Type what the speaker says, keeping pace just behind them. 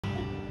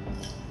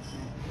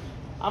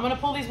I'm going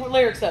to pull these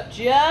lyrics up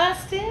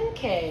just in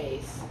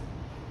case.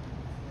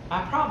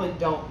 I probably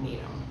don't need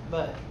them,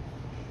 but...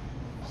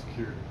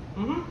 Security.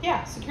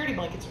 Yeah, security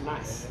blankets are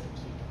nice.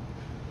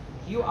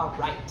 You are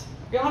right.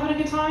 Y'all having a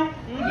good time?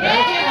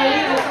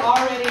 Yeah! It's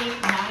already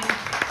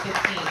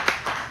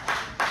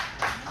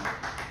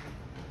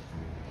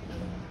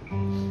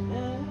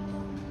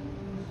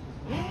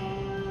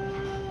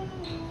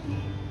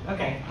 9:15.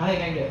 Okay, I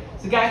think I can do it.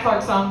 It's a Guy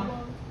Clark song.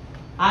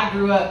 I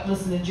grew up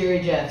listening to Jerry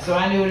Jeff, so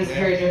I knew it as a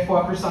Jerry Jeff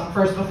Walker song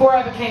first before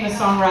I became a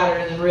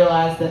songwriter and then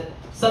realized that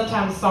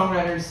sometimes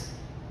songwriters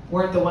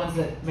weren't the ones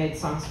that made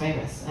songs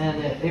famous.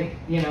 And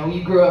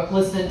you grew up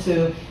listening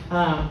to,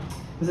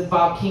 was it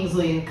Bob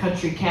Kingsley and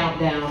Country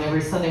Countdown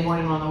every Sunday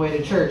morning on the way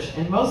to church.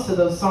 And most of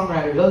those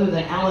songwriters, other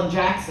than Alan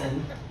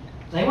Jackson,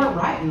 they weren't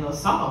writing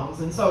those songs.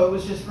 And so it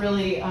was just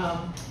really,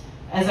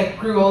 as I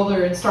grew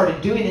older and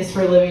started doing this for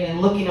a living and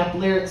looking up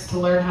lyrics to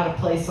learn how to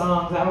play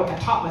songs, I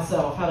taught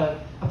myself how to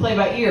play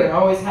by ear. I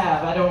always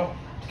have. I don't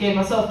give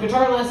myself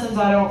guitar lessons.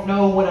 I don't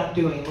know what I'm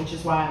doing, which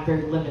is why I'm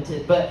very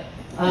limited. But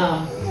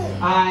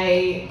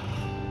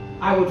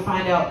I would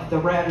find out that the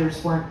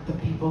writers weren't the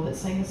people that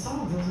sang the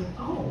songs. I was like,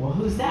 oh, well,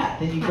 who's that?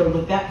 Then you go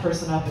look that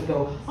person up and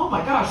go, oh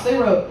my gosh, they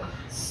wrote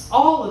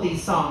all of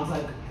these songs,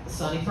 like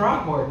Sonny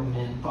Throckmorton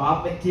and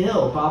Bob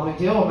McDill. Bob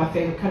McDill, one of my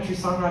favorite country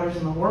songwriters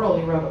in the world.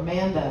 He wrote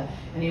Amanda,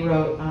 and he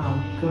wrote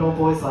Good Old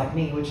Boys Like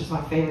Me, which is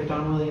my favorite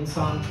Don Williams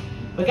song.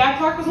 But Guy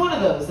Clark was one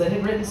of those that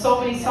had written so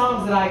many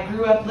songs that I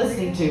grew up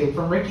listening to,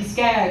 from Ricky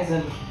Skaggs.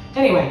 And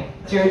anyway,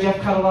 Jerry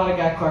Jeff cut a lot of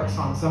Guy Clark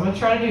songs. So I'm going to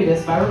try to do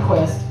this by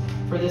request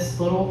for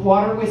this little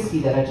water whiskey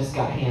that I just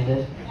got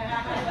handed.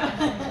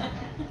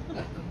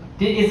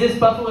 Is this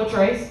Buffalo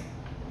Trace?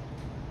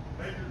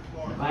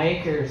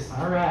 Makers.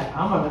 All right.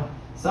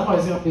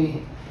 Somebody's going to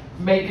be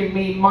making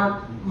me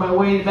mark my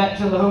way back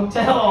to the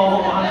hotel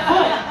on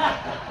foot.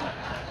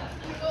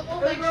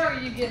 We'll make sure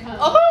you get home.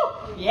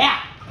 Oh, yeah.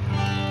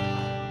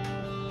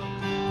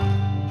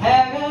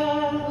 Pack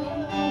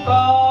up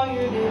all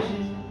your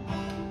dishes.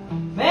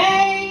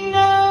 Make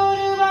note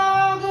of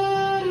all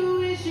good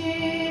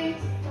wishes.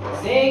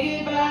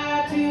 Say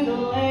goodbye to the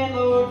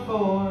landlord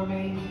for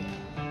me.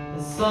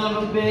 The son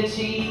of a bitch,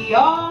 he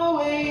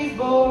always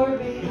bored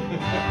me.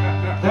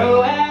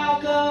 Throw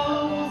out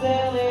those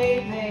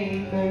LA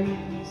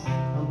papers.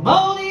 A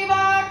moldy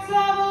box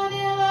of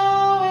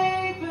vanilla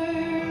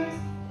wafers.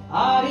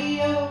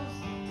 Adios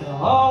to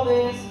all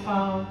this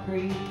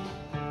concrete.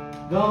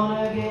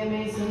 Gonna get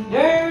me some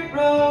dirt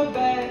road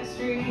back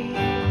street.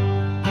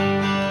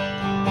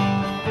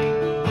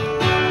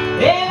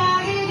 If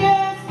I could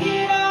just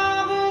get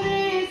off of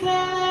this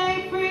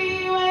LA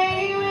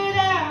freeway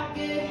without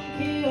getting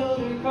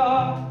killed or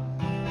caught.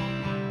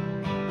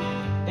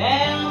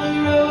 Down the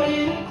road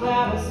in a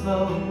cloud of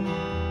smoke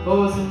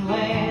for some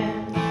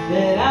land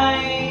that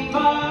I ain't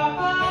bought.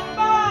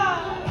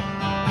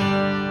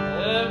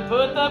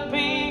 Put the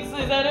peaks,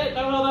 is that it?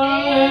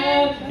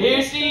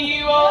 Here she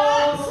you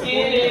old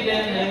skinny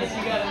Dennis.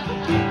 You got it.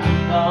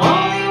 The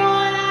only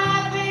one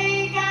I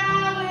think I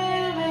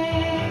will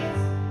miss.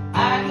 I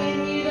can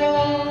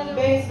hear the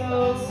bass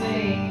notes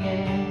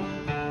singing,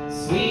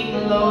 sweet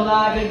and low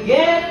like a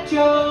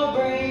ghetto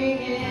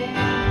bringing.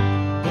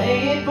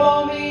 Play it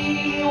for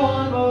me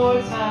one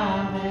more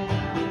time.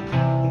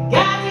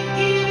 Got to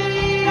give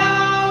it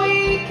all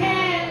we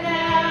can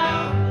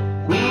now.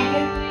 We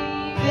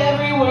believe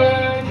every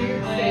word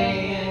you're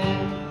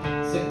saying,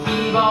 so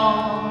keep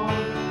on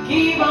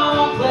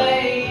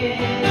playing.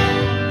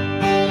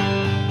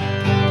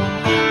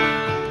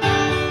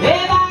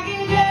 If I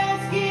can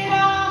just get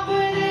off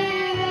of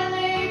this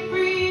LA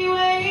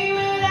freeway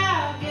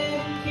without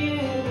getting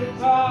killed or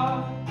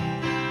caught.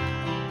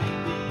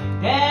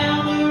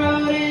 Down the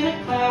road in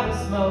a cloud of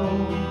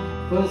smoke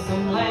for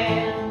some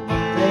land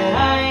that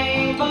I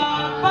ain't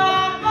bought.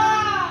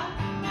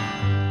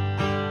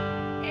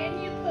 And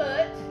you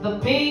put The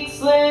pink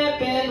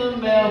slip in the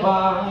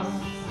mailbox.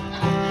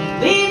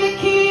 Leave the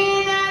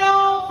key in that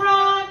old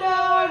front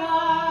door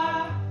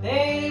lock.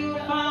 They will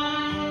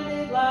find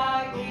it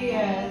like we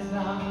has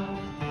done,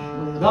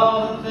 with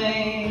all the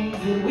things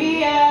that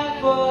we have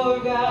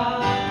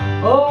forgot.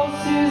 Oh,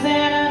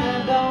 Susanna,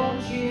 now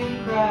don't you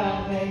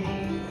cry, babe.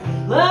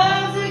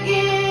 Love's a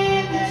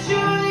gift that's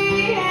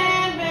surely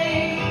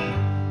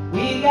handmade.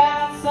 We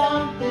got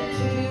something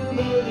to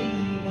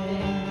believe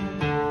in.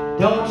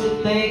 Don't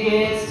you think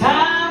it's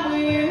time